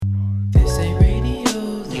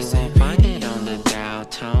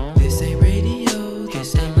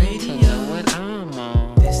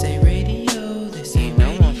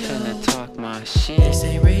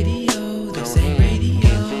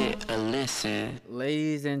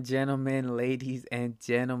Ladies and gentlemen,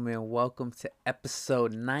 welcome to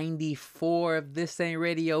episode 94 of This Ain't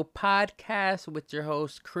Radio podcast with your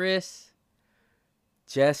host, Chris.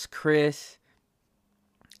 Just Chris.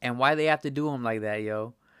 And why they have to do him like that,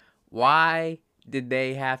 yo? Why did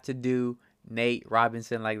they have to do Nate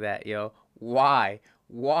Robinson like that, yo? Why?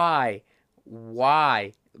 Bruh.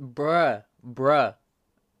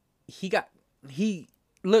 He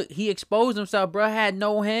exposed himself, bruh. Had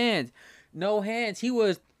no hands. He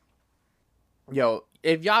was,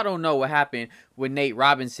 if y'all don't know what happened with Nate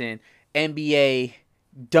Robinson, NBA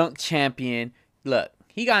dunk champion, look,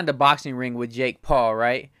 he got in the boxing ring with Jake Paul,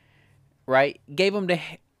 right? Gave him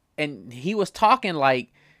and he was talking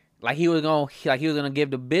like he was gonna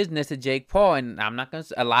give the business to Jake Paul, and I'm not gonna.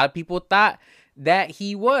 A lot of people thought that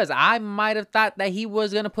he was. I might have thought that he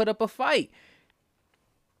was gonna put up a fight.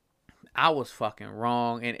 I was fucking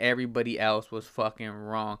wrong, and everybody else was fucking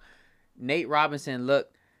wrong. Nate Robinson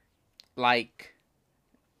looked like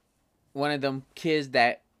one of them kids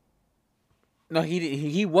that. No,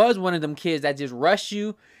 he was one of them kids that just rush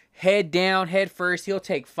you, head down, head first. He'll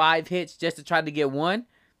take 5 hits just to try to get one.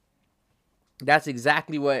 That's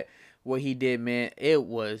exactly what he did, man. It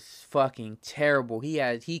was fucking terrible.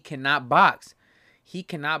 He cannot box. He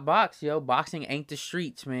cannot box, yo. Boxing ain't the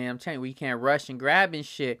streets, man. I'm telling you, we can't rush and grab and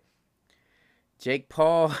shit. Jake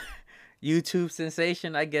Paul, YouTube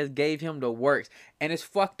sensation, I guess, gave him the works. And it's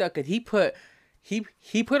fucked up because he put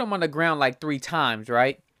him on the ground like 3 times,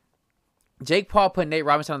 right? Jake Paul put Nate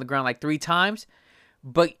Robinson on the ground like 3 times.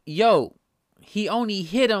 But, yo, he only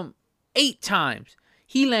hit him 8 times.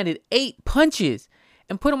 He landed 8 punches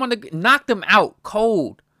and put him knocked him out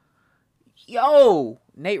cold. Yo,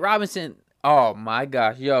 Nate Robinson. Oh my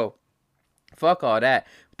gosh, yo. Fuck all that.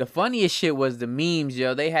 The funniest shit was the memes,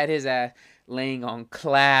 yo. They had his ass laying on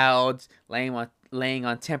clouds, laying on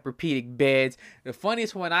Tempur-Pedic beds. The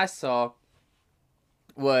funniest one I saw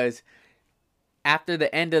was after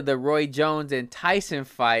the end of the Roy Jones and Tyson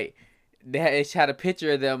fight. They had a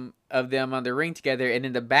picture of them on the ring together, and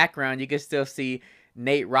in the background you can still see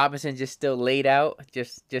Nate Robinson just still laid out,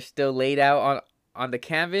 just still laid out on the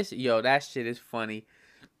canvas. Yo, that shit is funny.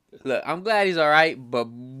 Look, I'm glad he's all right, but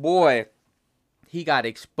boy, he got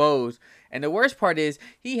exposed. And the worst part is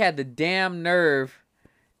he had the damn nerve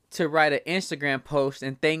to write an Instagram post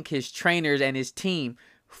and thank his trainers and his team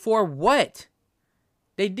for what?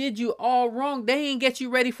 They did you all wrong. They ain't get you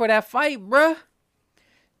ready for that fight, bruh.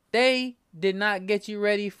 They did not get you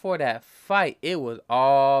ready for that fight. It was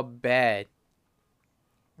all bad.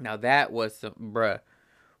 Now that was some, bruh.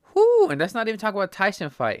 Whoo, and let's not even talk about Tyson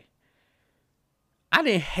fight. I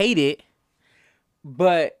didn't hate it,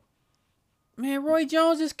 but man, Roy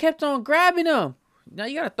Jones just kept on grabbing him. Now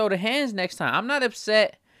you gotta throw the hands next time. I'm not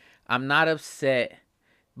upset.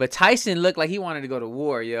 But Tyson looked like he wanted to go to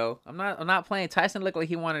war, yo. I'm not playing. Tyson looked like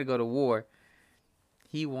he wanted to go to war.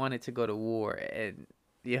 And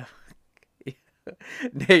yeah.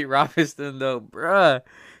 Nate Robinson though, bruh.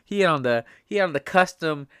 He had on the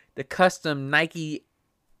custom Nike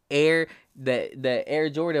Air, the Air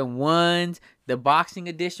Jordan 1s, the boxing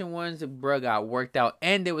edition ones. Bruh got worked out,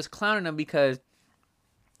 and they was clowning him because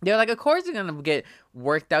they're like, of course they're gonna get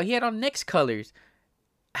worked out. He had on Knicks colors.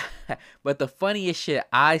 But the funniest shit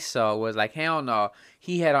I saw was like, hell no,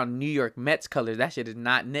 he had on New York Mets colors. That shit is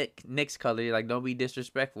not Knicks colors. Like, don't be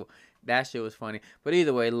disrespectful. That shit was funny. But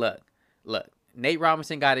either way, look. Nate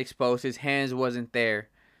Robinson got exposed. His hands wasn't there.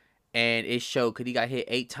 And it showed because he got hit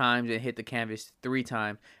 8 times and hit the canvas 3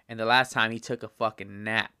 times. And the last time he took a fucking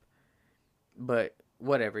nap. But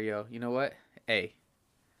whatever, yo. You know what? Hey.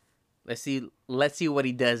 Let's see what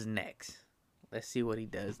he does next.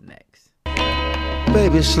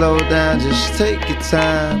 Baby, slow down, just take your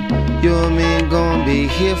time. You and me gonna be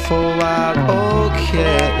here for a while,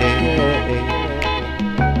 okay?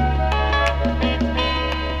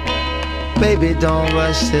 Baby, don't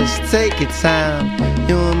rush, just take your time.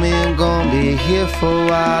 You and me gonna be here for a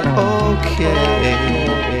while,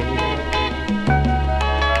 okay?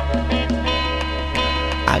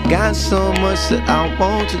 I got so much that I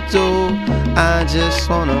want to do. I just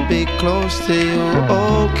wanna be close to you,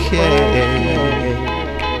 okay?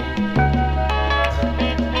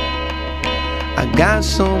 I got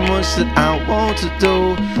so much that I want to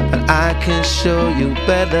do, but I can show you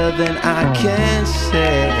better than I can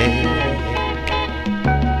say.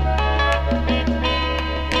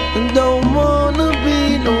 Don't wanna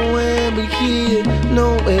be nowhere but here,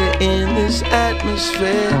 nowhere in this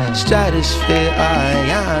atmosphere, stratosphere,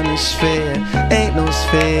 ionosphere. Ain't no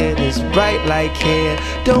sphere that's bright like hair.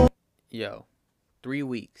 Don't. Yo, 3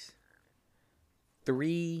 weeks.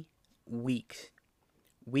 3 weeks.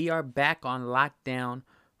 We are back on lockdown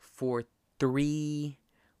for 3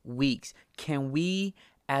 weeks. Can we,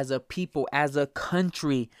 as a people, as a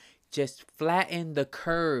country, just flatten the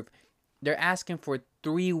curve? They're asking for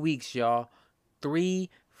 3 weeks, y'all. 3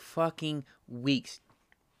 fucking weeks.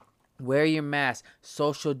 Wear your mask,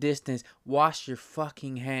 social distance, wash your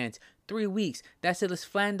fucking hands. 3 weeks. That's it. Let's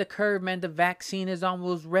flatten the curve, man. The vaccine is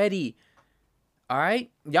almost ready. All right?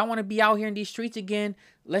 Y'all want to be out here in these streets again?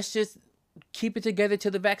 Let's just keep it together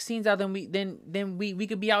till the vaccine's out. Then we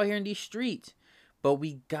could be out here in these streets. But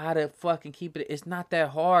we gotta fucking keep it. It's not that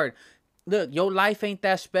hard. Look, your life ain't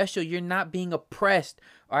that special. You're not being oppressed.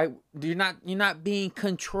 All right? You're not being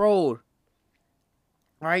controlled.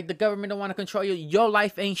 All right, the government don't want to control you. Your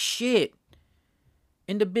life ain't shit.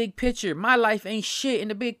 In the big picture, my life ain't shit. In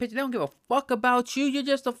the big picture, they don't give a fuck about you. You're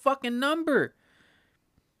just a fucking number.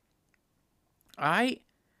 All right,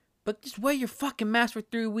 but just wear your fucking mask for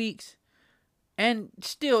 3 weeks, and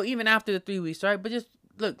still, even after the 3 weeks, all right. But just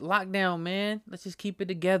look, lockdown, man. Let's just keep it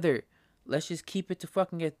together. Let's just keep it to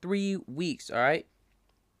fucking at 3 weeks, all right.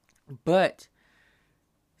 But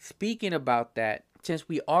speaking about that. Since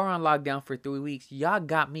we are on lockdown for 3 weeks, y'all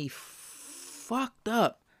got me fucked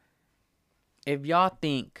up. If y'all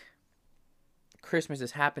think Christmas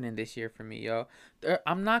is happening this year for me, yo,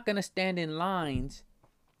 I'm not going to stand in lines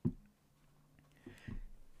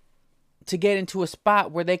to get into a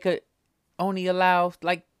spot where they could only allow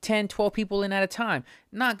like 10, 12 people in at a time.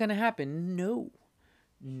 Not going to happen. No.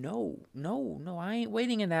 I ain't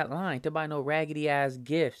waiting in that line to buy no raggedy ass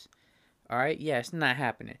gifts. All right? Yeah, it's not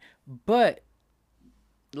happening. But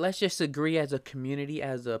let's just agree as a community,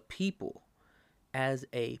 as a people, that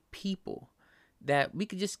we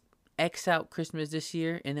could just X out Christmas this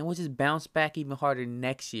year, and then we'll just bounce back even harder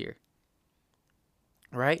next year.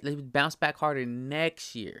 Right? Let's bounce back harder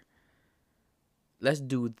next year. Let's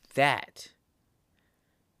do that.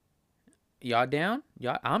 Y'all down?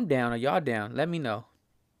 I'm down. Or y'all down? Let me know.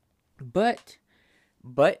 But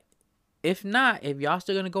if not, if y'all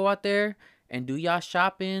still gonna go out there and do y'all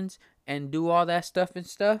shoppings and do all that stuff,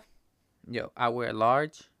 yo, I wear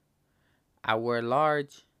large. I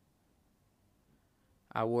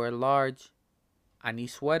need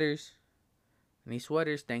sweaters.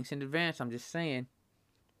 Thanks in advance. I'm just saying.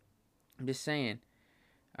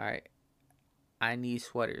 All right. I need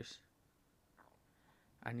sweaters.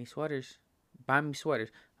 Buy me sweaters.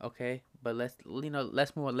 Okay. But let's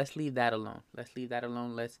move on. Let's leave that alone.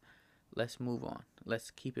 Let's move on. Let's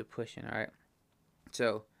keep it pushing. All right.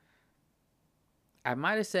 So, I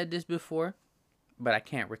might have said this before, but I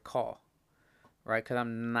can't recall, right? Because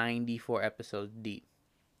I'm 94 episodes deep,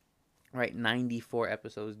 right? 94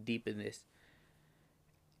 episodes deep in this.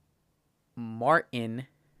 Martin,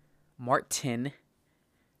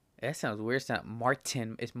 that sounds weird. It's not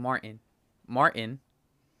Martin, it's Martin. Martin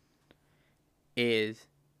is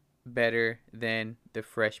better than the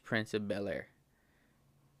Fresh Prince of Bel-Air.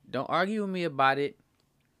 Don't argue with me about it.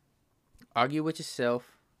 Argue with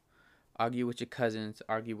yourself. Argue with your cousins.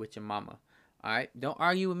 Argue with your mama. All right? Don't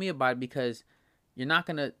argue with me about it because you're not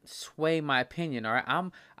going to sway my opinion. All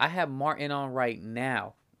right? I have Martin on right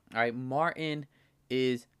now. All right? Martin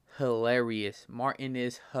is hilarious.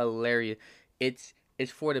 It's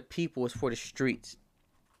for the people. It's for the streets.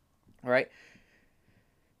 All right?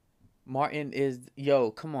 Martin is,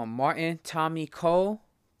 come on. Martin, Tommy Cole,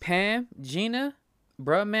 Pam, Gina,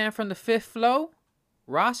 bruh man from the Fifth Flow,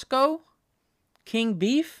 Roscoe, King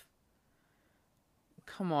Beef.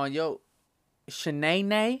 Come on,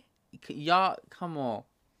 Shanae. Y'all, come on.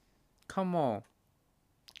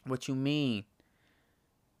 What you mean?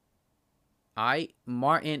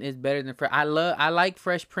 Martin is better than Fresh. I like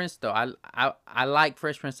Fresh Prince though. I like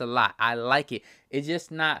Fresh Prince a lot. I like it. It's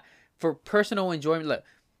just not for personal enjoyment. Look,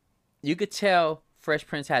 you could tell Fresh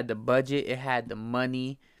Prince had the budget. It had the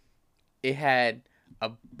money. It had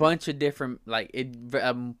a bunch of different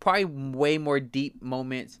probably way more deep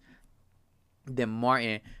moments than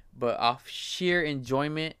Martin, but off sheer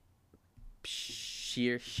enjoyment,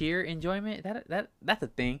 sheer enjoyment. That's a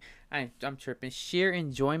thing. I'm tripping. Sheer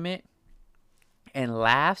enjoyment and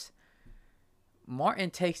laughs.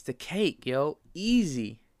 Martin takes the cake, yo.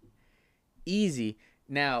 Easy.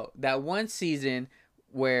 Now that one season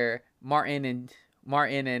where Martin and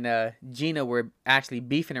Gina were actually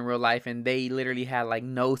beefing in real life, and they literally had like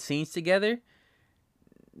no scenes together.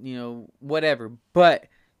 Whatever. But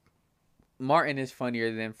Martin is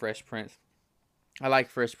funnier than Fresh Prince. I like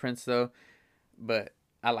Fresh Prince though, but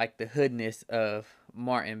I like the hoodness of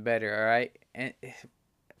Martin better. All right, and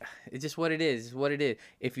it's just what it is. It's what it is.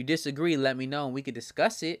 If you disagree, let me know and we could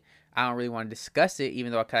discuss it. I don't really want to discuss it,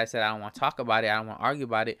 even though, like I said, I don't want to talk about it. I don't want to argue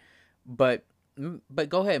about it. But But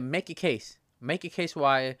go ahead, make a case. Make a case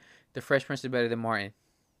why the Fresh Prince is better than Martin.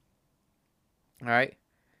 All right,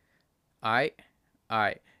 all right, all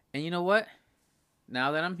right. And you know what?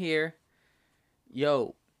 Now that I'm here,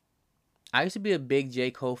 yo, I used to be a big J.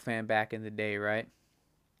 Cole fan back in the day, right?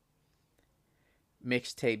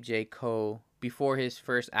 Mixtape J. Cole before his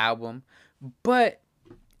first album, but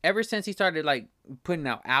ever since he started like putting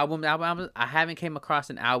out albums, I haven't came across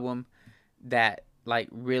an album that like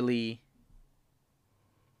really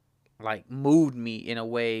like moved me in a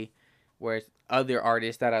way where other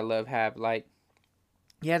artists that I love have. Like,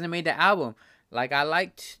 he hasn't made the album. Like, I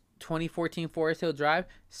liked 2014 Forest Hill Drive,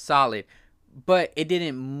 solid, but it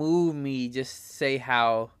didn't move me just say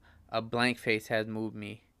how a Blank Face has moved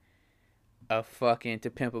me, a fucking To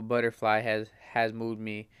Pimp a Butterfly has moved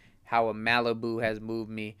me, how a Malibu has moved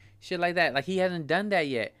me, shit like that. Like, he hasn't done that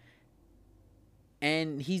yet,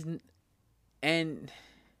 and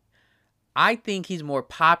I think he's more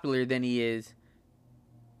popular than he is.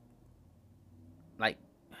 Like,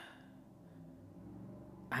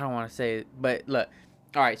 I don't want to say it, but look.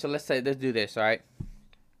 All right, so let's do this, all right?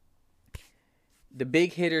 The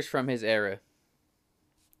big hitters from his era.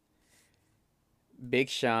 Big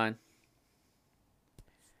Sean.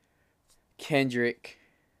 Kendrick.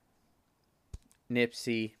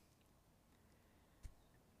 Nipsey.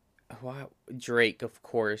 Drake, of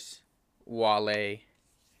course. Wale.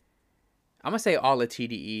 I'm going to say all of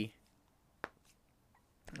TDE.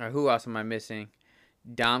 All right, who else am I missing?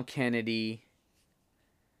 Dom Kennedy.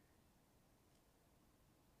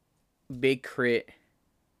 Big Crit.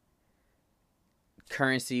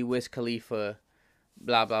 Currency, Wiz Khalifa.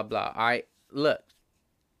 Blah, blah, blah. All right, look.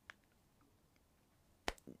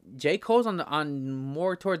 J. Cole's on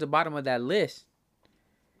more towards the bottom of that list.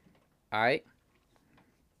 All right.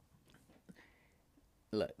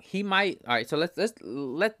 Look, he might. All right, so let's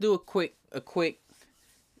do a quick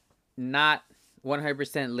not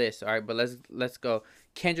 100% list. All right, but let's go.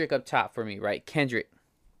 Kendrick up top for me, right? Kendrick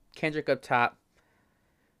up top.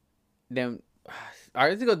 Then, all right,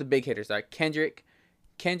 let's go with the big hitters. All right, Kendrick,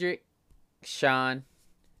 Sean,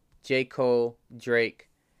 J. Cole, Drake,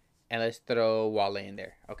 and let's throw Wale in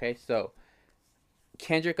there. Okay, so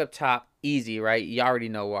Kendrick up top, easy, right? You already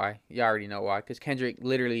know why. Because Kendrick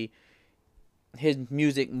literally, his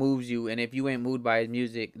music moves you, and if you ain't moved by his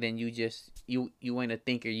music, then you ain't a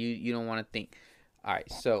thinker. You don't want to think. All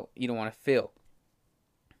right, so you don't want to feel.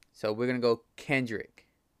 So we're gonna go Kendrick.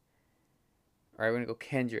 All right, we're gonna go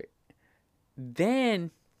Kendrick.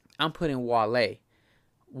 Then I'm putting Wale.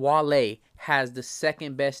 Wale has the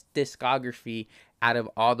second best discography out of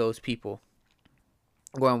all those people.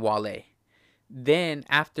 I'm going Wale. Then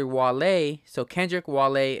after Wale, so Kendrick,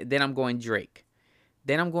 Wale, then I'm going Drake.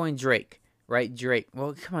 Right? Drake.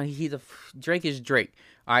 Well, come on, Drake is Drake.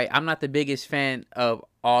 All right, I'm not the biggest fan of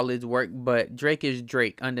all his work, but Drake is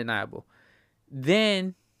Drake, undeniable.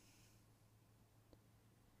 Then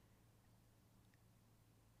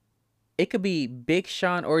it could be Big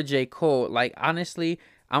Sean or J. Cole. Like, honestly,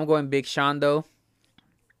 I'm going Big Sean though,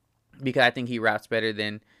 because I think he raps better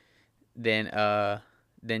than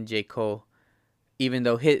J. Cole. Even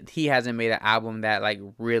though he hasn't made an album that like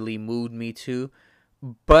really moved me to,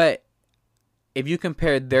 but if you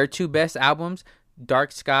compare their two best albums,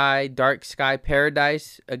 Dark Sky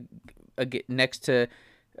Paradise, next to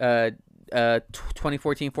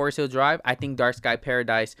 2014 Forest Hill Drive, I think Dark Sky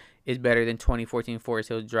Paradise is better than 2014 Forest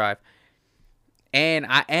Hill Drive. And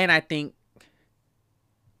I think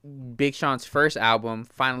Big Sean's first album,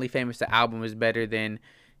 Finally Famous, the album, is better than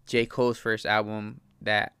J. Cole's first album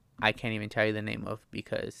that I can't even tell you the name of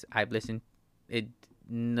because I've listened. It's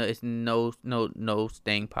no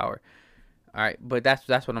staying power. All right, but that's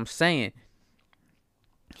what I'm saying.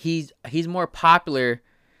 He's more popular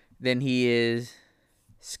than he is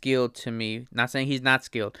skilled to me. Not saying he's not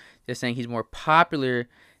skilled. Just saying he's more popular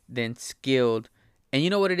than skilled. And you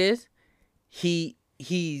know what it is? He's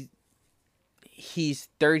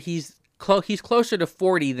closer to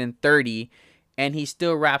 40 than 30, and he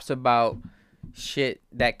still raps about shit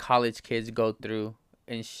that college kids go through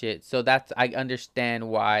and shit. So I understand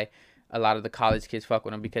why a lot of the college kids fuck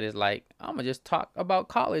with him, because it's like, I'm gonna just talk about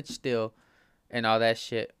college still and all that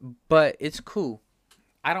shit. But it's cool.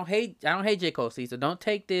 I don't hate J. Cole, so don't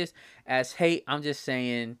take this as hate. I'm just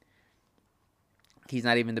saying he's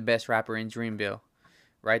not even the best rapper in Dreamville,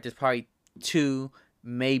 right? There's probably 2,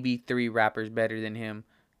 maybe 3 rappers better than him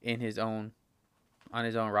on his own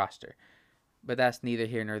roster. But that's neither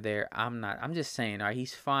here nor there. I'm just saying, all right,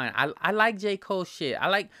 he's fine. I like J. Cole shit.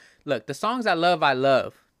 Look, the songs I love, I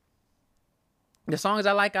love. The songs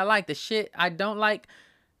I like. The shit I don't like,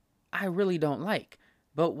 I really don't like.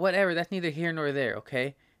 But whatever, that's neither here nor there,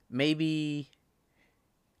 okay? Maybe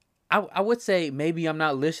I would say maybe I'm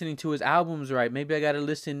not listening to his albums right. Maybe I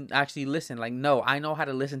gotta actually listen. Like, no, I know how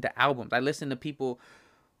to listen to albums. I listen to people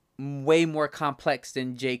way more complex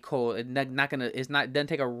than J. Cole. It doesn't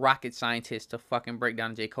take a rocket scientist to fucking break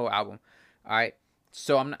down a J. Cole album. All right.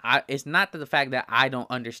 So it's not the fact that I don't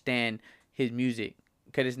understand his music,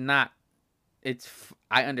 because it's not.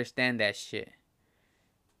 I understand that shit.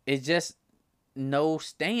 It's just no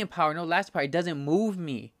staying power, no lasting power. It doesn't move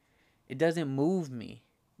me. It doesn't move me,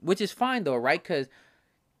 which is fine though, right? Because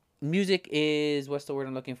music is, what's the word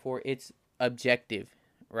I'm looking for? It's objective,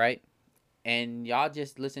 right? And y'all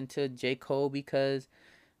just listen to J. Cole because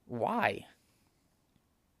why?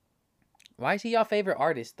 Why is he y'all favorite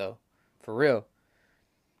artist though? For real.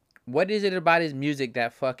 What is it about his music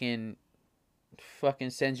that fucking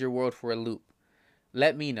sends your world for a loop?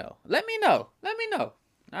 Let me know. Let me know. Let me know.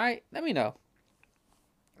 All right? Let me know.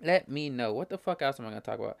 Let me know. What the fuck else am I going to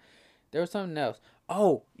talk about? There was something else.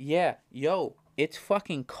 Oh, yeah. Yo, it's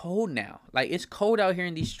fucking cold now. Like, it's cold out here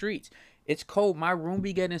in these streets. It's cold. My room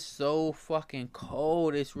be getting so fucking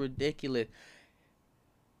cold. It's ridiculous.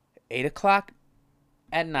 8 o'clock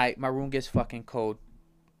at night, my room gets fucking cold.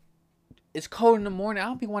 It's cold in the morning. I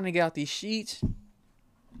don't be wanting to get out these sheets.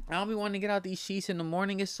 I don't be wanting to get out these sheets in the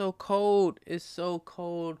morning. It's so cold. It's so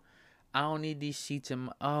cold. I don't need these sheets in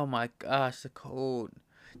my... Oh my gosh, the cold.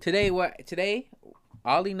 Today,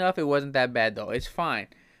 oddly enough, it wasn't that bad though. It's fine.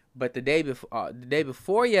 But the day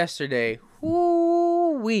before yesterday,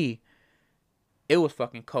 whoo-wee, it was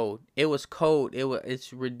fucking cold. It was cold.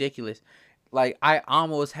 It's ridiculous. Like, I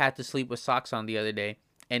almost had to sleep with socks on the other day.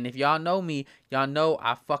 And if y'all know me, y'all know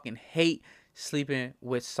I fucking hate sleeping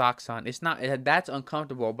with socks on. That's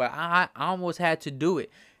uncomfortable, but I almost had to do it.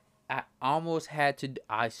 I almost had to.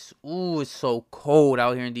 It's so cold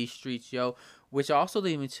out here in these streets, yo. Which also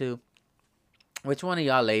leads me to, which one of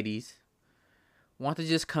y'all ladies want to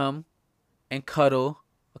just come and cuddle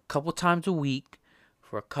a couple times a week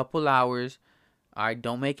for a couple hours? All right,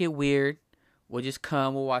 don't make it weird. We'll just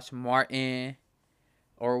come. We'll watch Martin,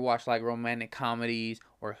 or watch like romantic comedies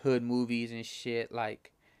or hood movies and shit.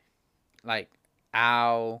 Like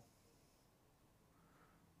I'll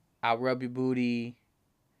rub your booty.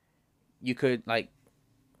 You could like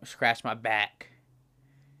scratch my back.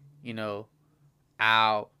 You know,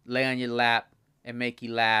 I'll lay on your lap and make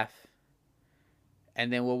you laugh.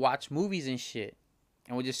 And then we'll watch movies and shit.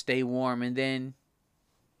 And we'll just stay warm. And then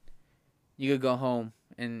you could go home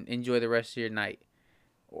and enjoy the rest of your night.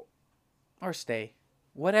 Or stay.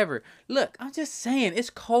 Whatever. Look, I'm just saying,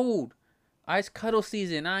 it's cold. It's cuddle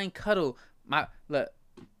season. I ain't cuddle. Look.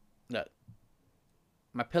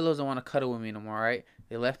 My pillows don't want to cuddle with me no more, right?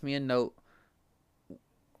 They left me a note.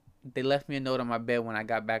 They left me a note on my bed when I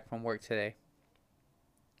got back from work today.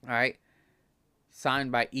 All right?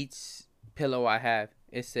 Signed by each pillow I have.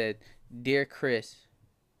 It said, "Dear Chris,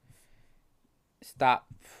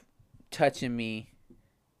 stop touching me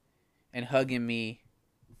and hugging me.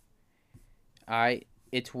 All right?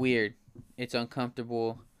 It's weird. It's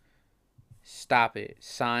uncomfortable. Stop it.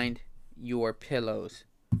 Signed, your pillows."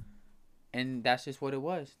 And that's just what it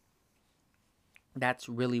was. That's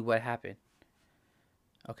really what happened.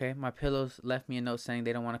 Okay? My pillows left me a note saying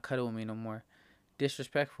they don't want to cuddle with me no more.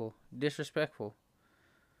 Disrespectful.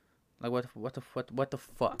 Like, what the fuck? Believe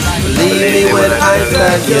me when I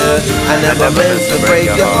tell you, I never meant to break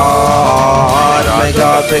your heart. May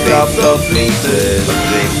God pick up the pieces,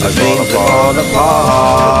 my dreams fall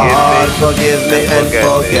apart. Forgive me and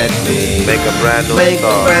forget me. Make a brand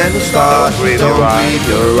new start. Don't breathe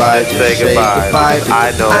your right. Say goodbye.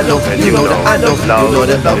 I know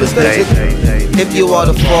that love is taken. If you are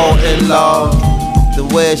to fall in love, then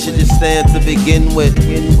where should you stand to begin with?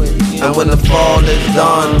 And when the fall is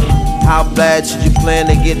done, how bad should you plan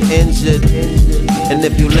to get injured? And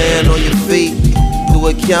if you land on your feet, do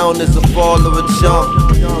it count as a fall or a jump?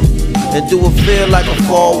 And do it feel like a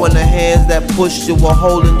fall when the hands that pushed you are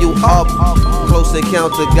holding you up? Close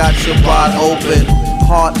encounter got you wide open.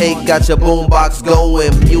 Heartache got your boombox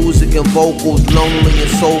going. Music and vocals, lonely and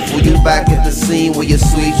soulful. You back at the scene where your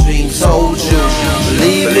sweet dreams told you.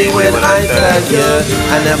 Believe me when I tell you,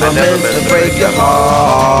 I never meant to break your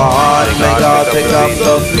heart. May God pick up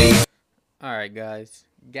the pieces. Alright, guys.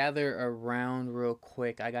 Gather around real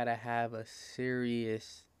quick. I gotta have a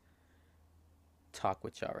serious talk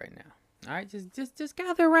with y'all right now. Alright, just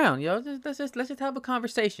gather around, yo. Let's just have a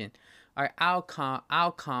conversation. Alright, I'll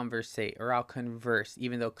conversate, or I'll converse,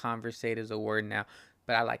 even though conversate is a word now,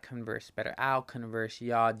 but I like converse better. I'll converse,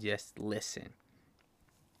 y'all just listen.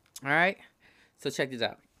 Alright? So check this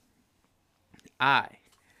out. I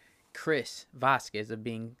Chris Vasquez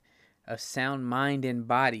of Sound Mind and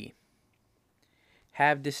Body,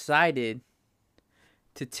 have decided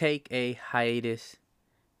to take a hiatus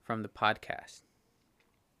from the podcast.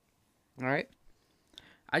 All right.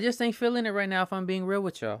 I just ain't feeling it right now, if I'm being real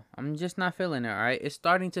with y'all. I'm just not feeling it, all right? It's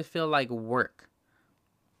starting to feel like work.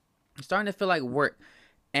 It's starting to feel like work.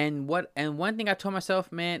 And one thing I told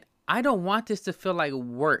myself, man, I don't want this to feel like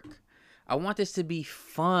work. I want this to be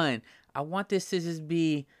fun. I want this to just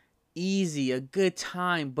be easy, a good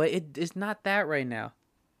time. But it's not that right now.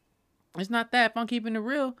 It's not that. If I'm keeping it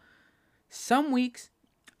real, some weeks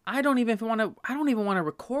I don't even want to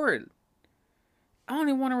record. I don't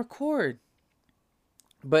even want to record.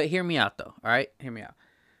 But hear me out though, all right? Hear me out.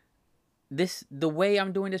 The way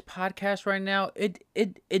I'm doing this podcast right now,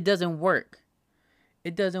 it doesn't work.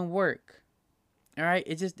 It doesn't work. All right?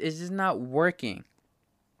 It's just not working.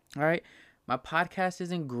 All right? My podcast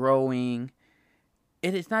isn't growing.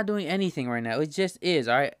 It's not doing anything right now. It just is,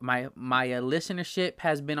 all right? My listenership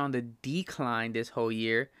has been on the decline this whole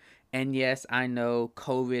year. And yes, I know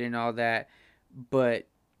COVID and all that, but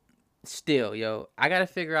still, yo, I got to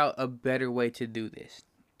figure out a better way to do this.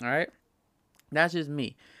 All right? That's just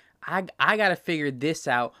me. I got to figure this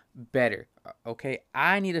out better. Okay?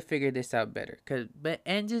 I need to figure this out better.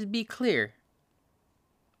 And just be clear.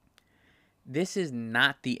 This is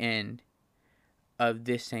not the end of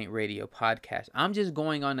This Ain't Radio podcast. I'm just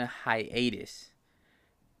going on a hiatus.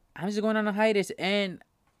 And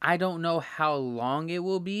I don't know how long it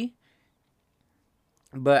will be.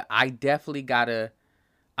 But I'm definitely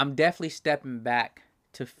stepping back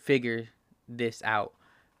to figure this out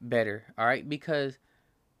better, all right? Because,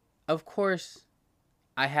 of course,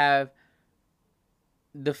 I have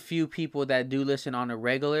the few people that do listen on a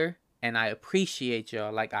regular, and I appreciate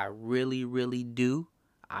y'all. Like, I really, really do.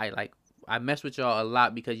 I mess with y'all a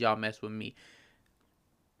lot because y'all mess with me.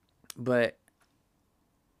 But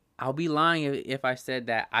I'll be lying if I said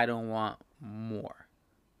that I don't want more.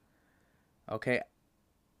 Okay?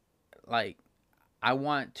 Like, I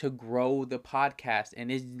want to grow the podcast,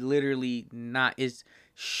 and it's literally not, it's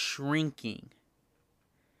shrinking.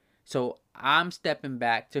 So I'm stepping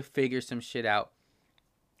back to figure some shit out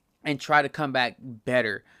and try to come back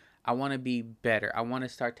better. I want to be better. I want to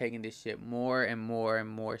start taking this shit more and more and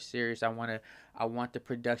more serious. I want the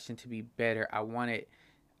production to be better.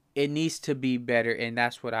 It needs to be better, and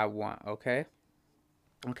that's what I want, okay?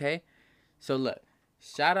 Okay? So look,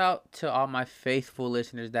 shout out to all my faithful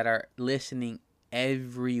listeners that are listening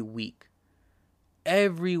every week.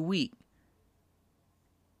 Every week.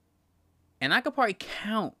 And I could probably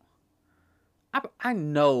count. I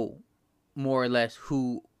know more or less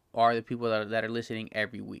who are the people that are listening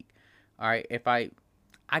every week. All right? If I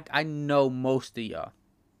know most of y'all.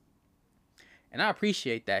 And I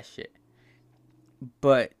appreciate that shit.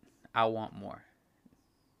 But I want more.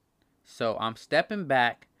 So I'm stepping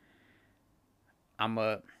back. I'm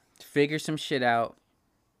going to figure some shit out.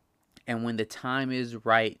 And when the time is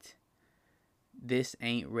right, This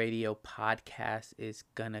Ain't Radio podcast is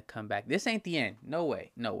going to come back. This ain't the end. No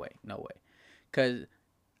way. No way. No way. Because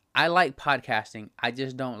I like podcasting. I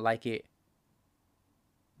just don't like it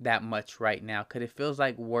that much right now. Because it feels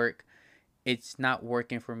like work. It's not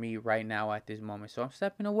working for me right now at this moment. So I'm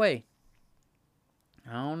stepping away.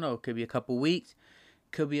 I don't know. It could be a couple weeks.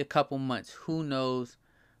 Could be a couple months. Who knows?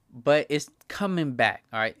 But it's coming back,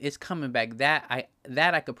 all right? It's coming back. That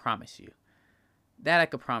I could promise you. That I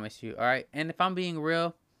could promise you, all right? And if I'm being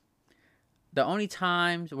real, the only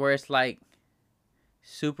times where it's like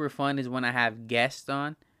super fun is when I have guests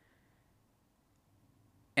on.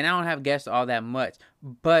 And I don't have guests all that much.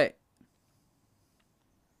 But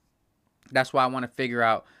that's why I want to figure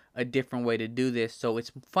out a different way to do this so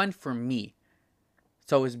it's fun for me.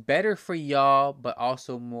 So it's better for y'all, but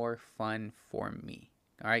also more fun for me.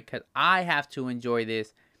 All right, because I have to enjoy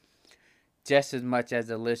this just as much as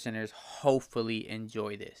the listeners hopefully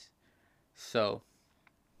enjoy this. So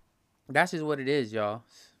that's just what it is, y'all.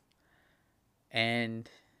 And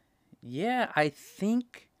yeah, I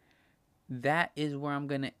think that is where I'm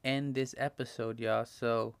going to end this episode, y'all.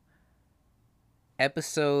 So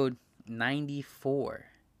episode 94,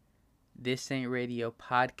 This Ain't Radio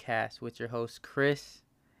podcast with your host, Chris.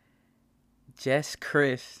 Just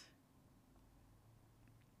Chris.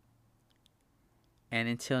 And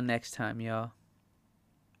until next time, y'all.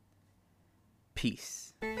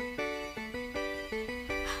 Peace.